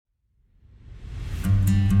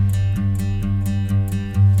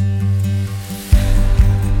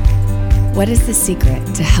What is the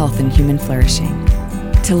secret to health and human flourishing?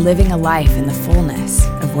 To living a life in the fullness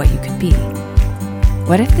of what you could be?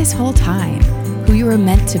 What if this whole time, who you were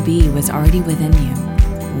meant to be was already within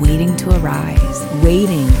you, waiting to arise,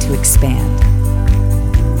 waiting to expand?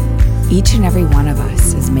 Each and every one of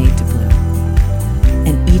us is made to bloom,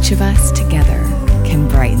 and each of us together can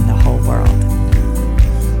brighten the whole world.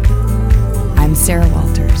 I'm Sarah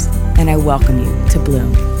Walters, and I welcome you to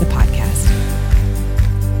Bloom, the podcast.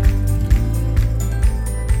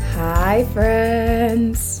 Hi,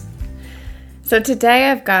 friends. So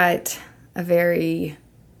today I've got a very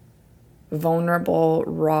vulnerable,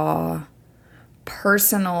 raw,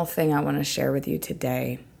 personal thing I want to share with you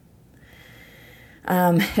today.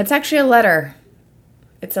 It's actually a letter.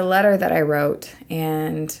 It's a letter that I wrote,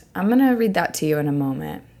 and I'm going to read that to you in a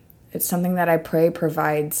moment. It's something that I pray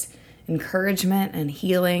provides encouragement and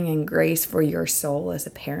healing and grace for your soul as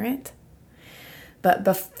a parent. But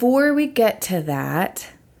before we get to that,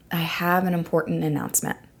 I have an important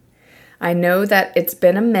announcement. I know that it's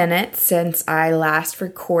been a minute since I last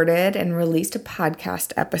recorded and released a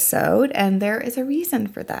podcast episode, and there is a reason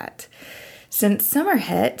for that. Since summer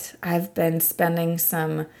hit, I've been spending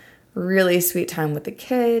some really sweet time with the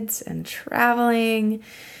kids and traveling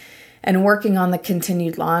and working on the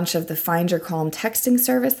continued launch of the Find Your Calm texting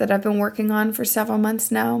service that I've been working on for several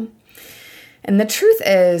months now. And the truth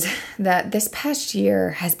is that this past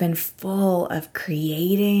year has been full of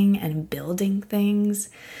creating and building things,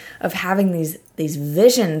 of having these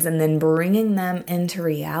visions and then bringing them into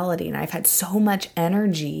reality. And I've had so much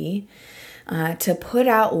energy to put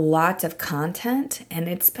out lots of content, and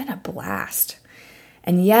it's been a blast.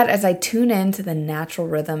 And yet, as I tune into the natural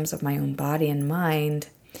rhythms of my own body and mind,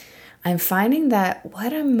 I'm finding that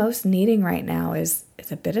what I'm most needing right now is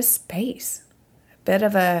a bit of space, a bit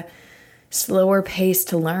of a slower pace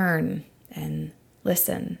to learn and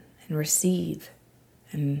listen and receive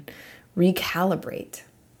and recalibrate.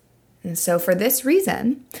 And so for this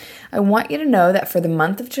reason, I want you to know that for the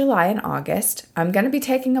month of July and August, I'm going to be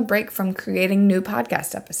taking a break from creating new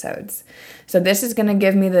podcast episodes. So this is going to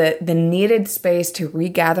give me the needed space to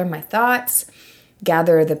regather my thoughts,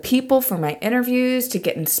 gather the people for my interviews, to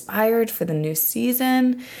get inspired for the new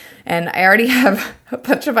season. And I already have a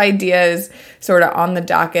bunch of ideas sort of on the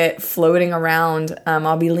docket floating around.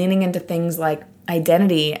 I'll be leaning into things like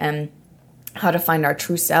identity and how to find our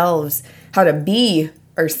true selves, how to be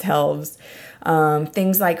ourselves.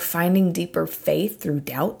 Things like finding deeper faith through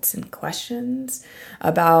doubts and questions,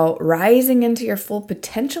 about rising into your full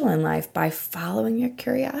potential in life by following your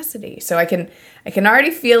curiosity. So I can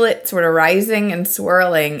already feel it sort of rising and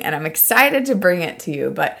swirling, and I'm excited to bring it to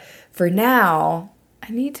you. But for now,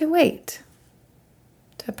 I need to wait,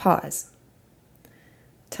 to pause,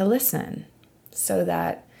 to listen so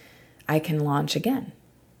that I can launch again.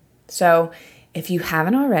 So if you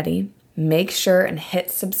haven't already, make sure and hit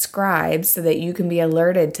subscribe so that you can be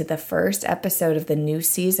alerted to the first episode of the new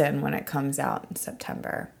season when it comes out in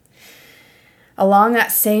September. Along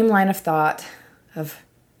that same line of thought of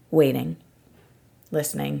waiting,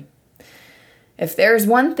 listening, if there's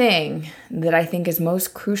one thing that I think is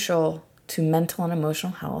most crucial to mental and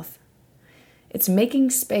emotional health, it's making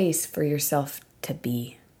space for yourself to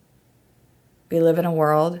be. We live in a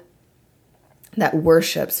world that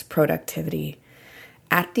worships productivity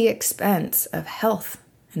at the expense of health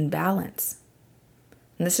and balance.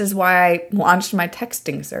 And this is why I launched my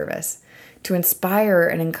texting service, to inspire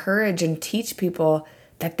and encourage and teach people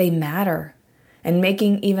that they matter, and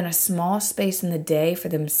making even a small space in the day for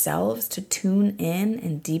themselves to tune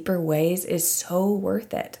in deeper ways is so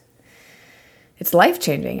worth it. It's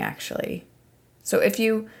life-changing, actually. So if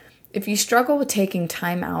you struggle with taking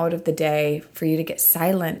time out of the day for you to get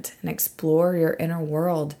silent and explore your inner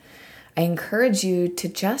world, I encourage you to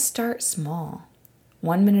just start small.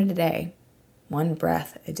 1 minute a day, 1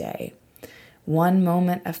 breath a day, 1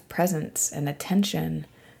 moment of presence and attention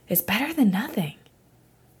is better than nothing.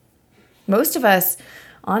 Most of us,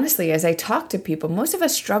 honestly, as I talk to people, most of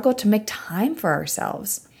us struggle to make time for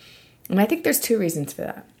ourselves. And I think there's 2 reasons for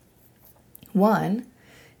that. One,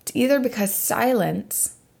 it's either because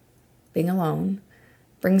silence, being alone,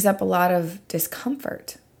 brings up a lot of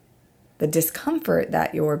discomfort. The discomfort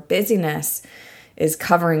that your busyness is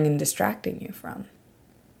covering and distracting you from.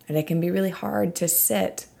 And it can be really hard to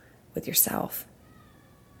sit with yourself.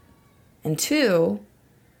 And 2,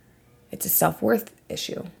 it's a self-worth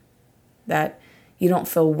issue, that you don't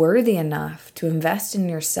feel worthy enough to invest in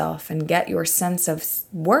yourself and get your sense of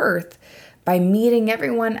worth by meeting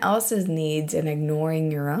everyone else's needs and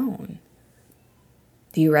ignoring your own.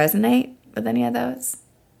 Do you resonate with any of those?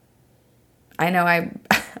 I know I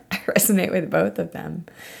resonate with both of them.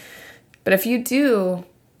 But if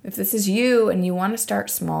this is you and you want to start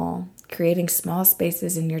small, creating small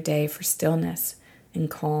spaces in your day for stillness and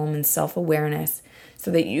calm and self-awareness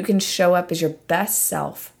so that you can show up as your best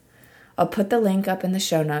self, I'll put the link up in the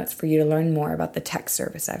show notes for you to learn more about the text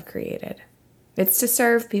service I've created. It's to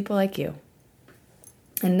serve people like you.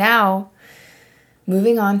 And now,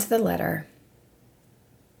 moving on to the letter.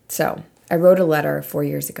 So, I wrote a letter 4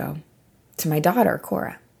 years ago to my daughter,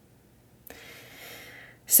 Cora.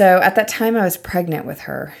 So, at that time, I was pregnant with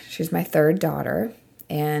her. She's my third daughter,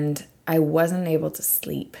 and I wasn't able to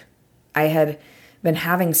sleep. I had been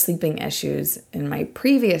having sleeping issues in my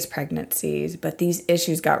previous pregnancies, but these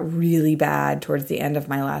issues got really bad towards the end of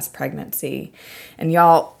my last pregnancy. And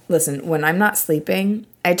y'all, listen, when I'm not sleeping,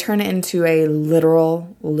 I turn into a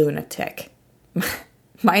literal lunatic.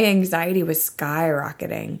 My anxiety was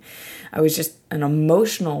skyrocketing. I was just an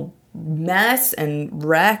emotional mess and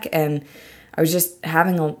wreck, and I was just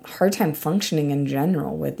having a hard time functioning in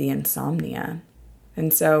general with the insomnia.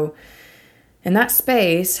 And so in that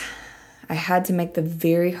space, I had to make the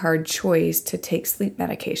very hard choice to take sleep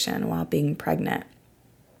medication while being pregnant.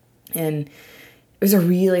 And it was a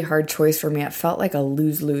really hard choice for me. It felt like a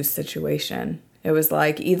lose-lose situation. It was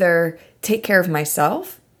like either take care of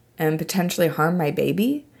myself and potentially harm my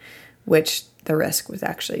baby, which the risk was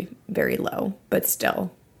actually very low, but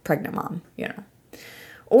still, pregnant mom,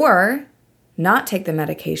 or not take the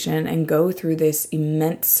medication and go through this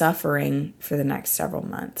immense suffering for the next several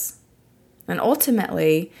months. And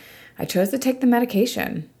ultimately, I chose to take the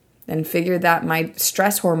medication and figured that my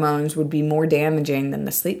stress hormones would be more damaging than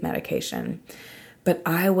the sleep medication. But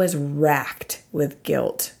I was racked with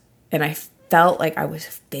guilt, and I felt like I was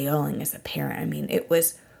failing as a parent. I mean, it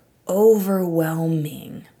was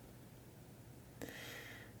overwhelming.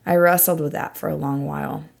 I wrestled with that for a long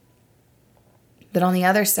while. But on the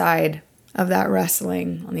other side of that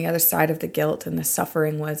wrestling, on the other side of the guilt and the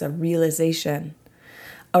suffering, was a realization,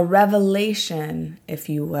 a revelation, if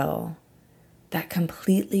you will, that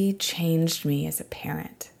completely changed me as a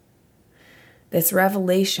parent. This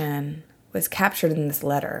revelation was captured in this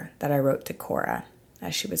letter that I wrote to Cora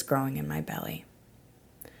as she was growing in my belly.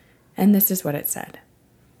 And this is what it said.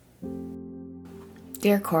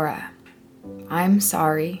 Dear Cora, I'm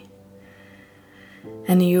sorry,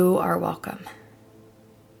 and you are welcome.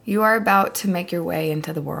 You are about to make your way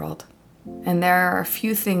into the world, and there are a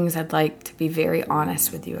few things I'd like to be very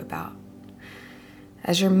honest with you about.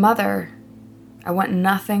 As your mother, I want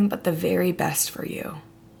nothing but the very best for you.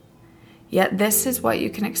 Yet this is what you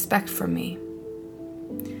can expect from me.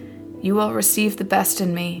 You will receive the best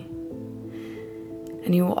in me,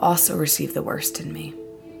 and you will also receive the worst in me.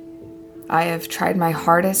 I have tried my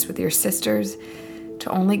hardest with your sisters to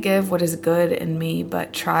only give what is good in me,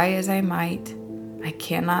 but try as I might, I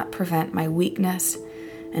cannot prevent my weakness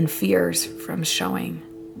and fears from showing.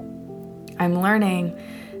 I'm learning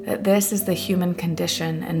that this is the human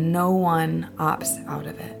condition and no one opts out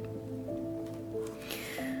of it.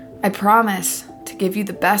 I promise to give you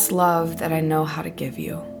the best love that I know how to give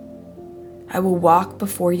you. I will walk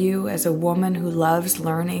before you as a woman who loves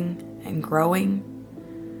learning and growing,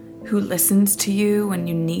 who listens to you when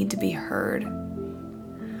you need to be heard,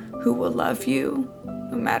 who will love you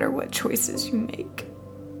no matter what choices you make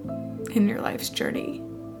in your life's journey,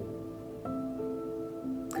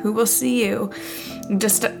 who will see you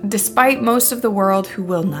despite most of the world who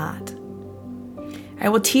will not. I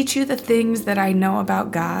will teach you the things that I know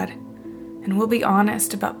about God and will be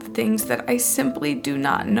honest about the things that I simply do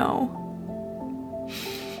not know.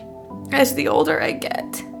 As the older I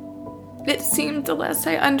get, it seems the less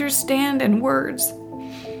I understand in words,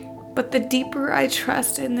 but the deeper I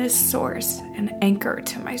trust in this source and anchor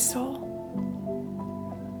to my soul.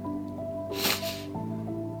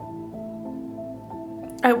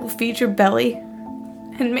 I will feed your belly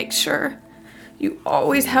and make sure you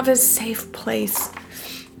always have a safe place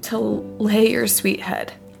to lay your sweet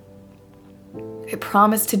head. I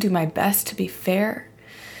promise to do my best to be fair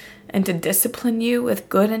and to discipline you with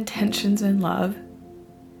good intentions and love.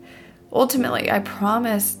 Ultimately, I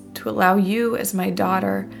promise to allow you as my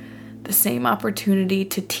daughter the same opportunity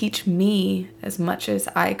to teach me as much as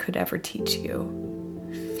I could ever teach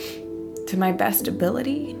you. To my best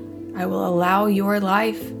ability, I will allow your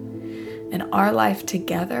life and our life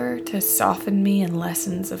together to soften me in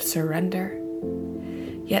lessons of surrender,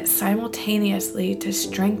 yet simultaneously to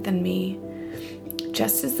strengthen me,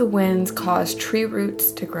 just as the winds cause tree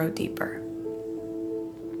roots to grow deeper.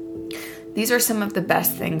 These are some of the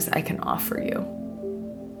best things I can offer you.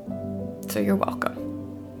 So you're welcome.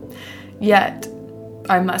 Yet,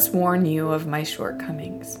 I must warn you of my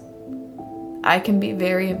shortcomings. I can be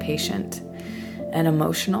very impatient and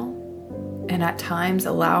emotional, and at times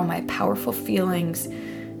allow my powerful feelings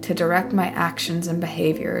to direct my actions and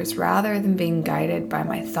behaviors rather than being guided by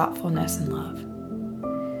my thoughtfulness and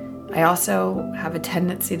love. I also have a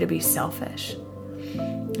tendency to be selfish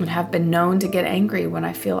and have been known to get angry when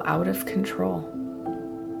I feel out of control.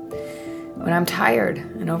 When I'm tired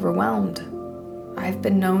and overwhelmed, I've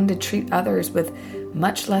been known to treat others with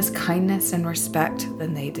much less kindness and respect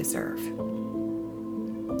than they deserve.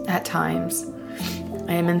 At times,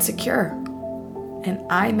 I am insecure, and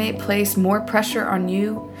I may place more pressure on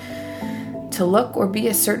you to look or be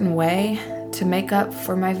a certain way to make up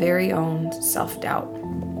for my very own self-doubt.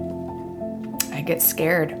 I get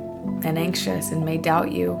scared and anxious and may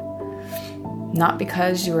doubt you, not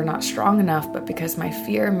because you are not strong enough, but because my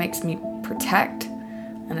fear makes me protect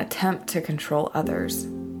and attempt to control others.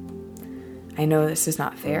 I know this is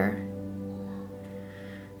not fair,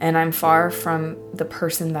 and I'm far from the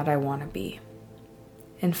person that I want to be.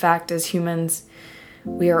 In fact, as humans,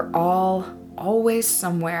 we are all always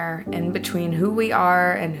somewhere in between who we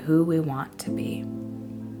are and who we want to be.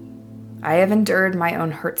 I have endured my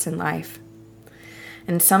own hurts in life,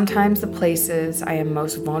 and sometimes the places I am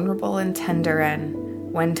most vulnerable and tender in,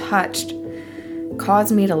 when touched,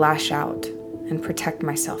 cause me to lash out and protect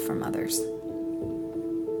myself from others.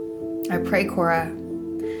 I pray, Cora,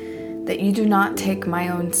 that you do not take my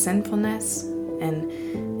own sinfulness and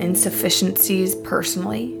insufficiencies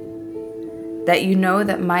personally, that you know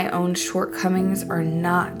that my own shortcomings are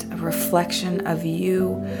not a reflection of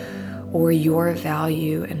you or your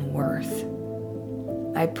value and worth.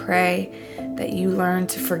 I pray that you learn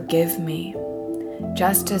to forgive me,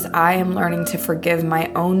 just as I am learning to forgive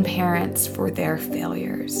my own parents for their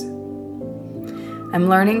failures. I'm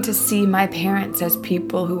learning to see my parents as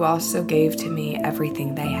people who also gave to me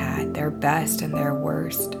everything they had, their best and their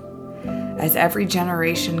worst, as every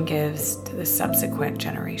generation gives to the subsequent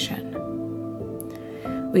generation.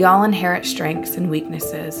 We all inherit strengths and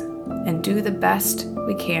weaknesses and do the best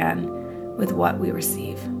we can with what we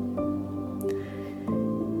receive.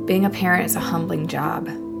 Being a parent is a humbling job,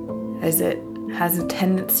 as it has a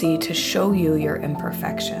tendency to show you your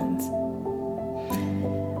imperfections.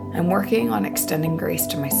 I'm working on extending grace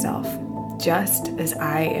to myself, just as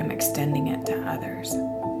I am extending it to others.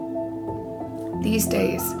 These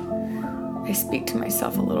days, I speak to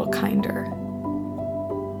myself a little kinder,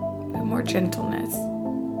 with more gentleness,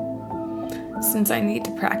 since I need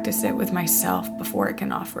to practice it with myself before I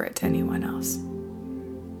can offer it to anyone else.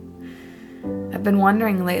 I've been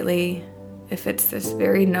wondering lately if it's this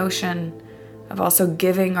very notion of also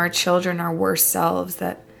giving our children our worst selves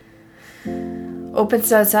that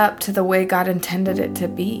opens us up to the way God intended it to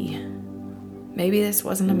be. Maybe this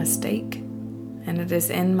wasn't a mistake, and it is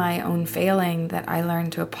in my own failing that I learn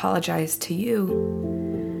to apologize to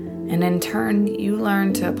you, and in turn, you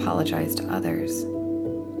learn to apologize to others.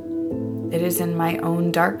 It is in my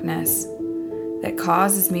own darkness that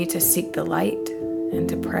causes me to seek the light and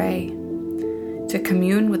to pray, to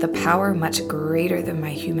commune with a power much greater than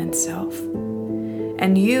my human self.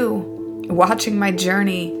 And you, watching my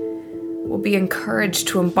journey, will be encouraged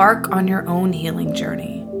to embark on your own healing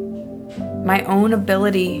journey. My own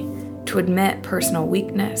ability to admit personal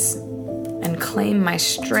weakness and claim my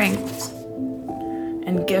strength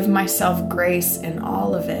and give myself grace in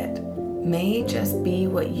all of it may just be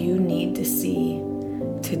what you need to see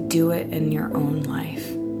to do it in your own life,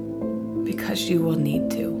 because you will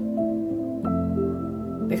need to.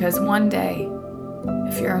 Because one day,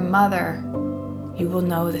 if you're a mother, you will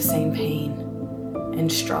know the same pain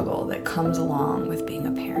and struggle that comes along with being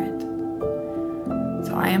a parent.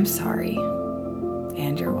 So I am sorry,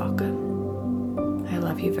 and you're welcome. I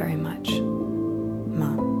love you very much,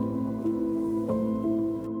 Mom.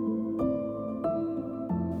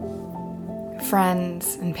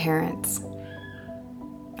 Friends and parents,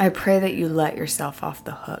 I pray that you let yourself off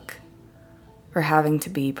the hook for having to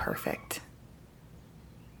be perfect.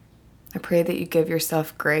 I pray that you give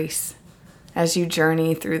yourself grace as you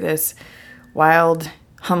journey through this wild,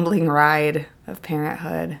 humbling ride of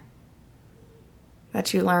parenthood,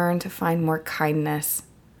 that you learn to find more kindness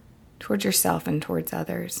towards yourself and towards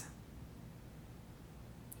others,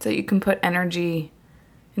 so that you can put energy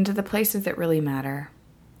into the places that really matter,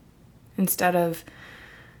 instead of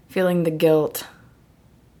feeling the guilt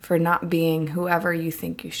for not being whoever you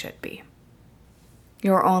think you should be.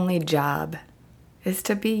 Your only job is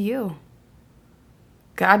to be you.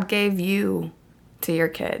 God gave you to your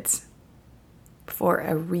kids for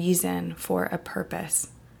a reason, for a purpose.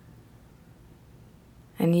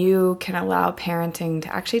 And you can allow parenting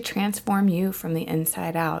to actually transform you from the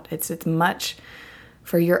inside out. It's as much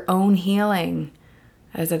for your own healing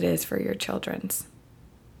as it is for your children's.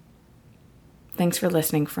 Thanks for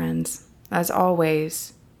listening, friends. As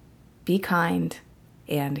always, be kind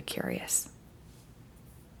and curious.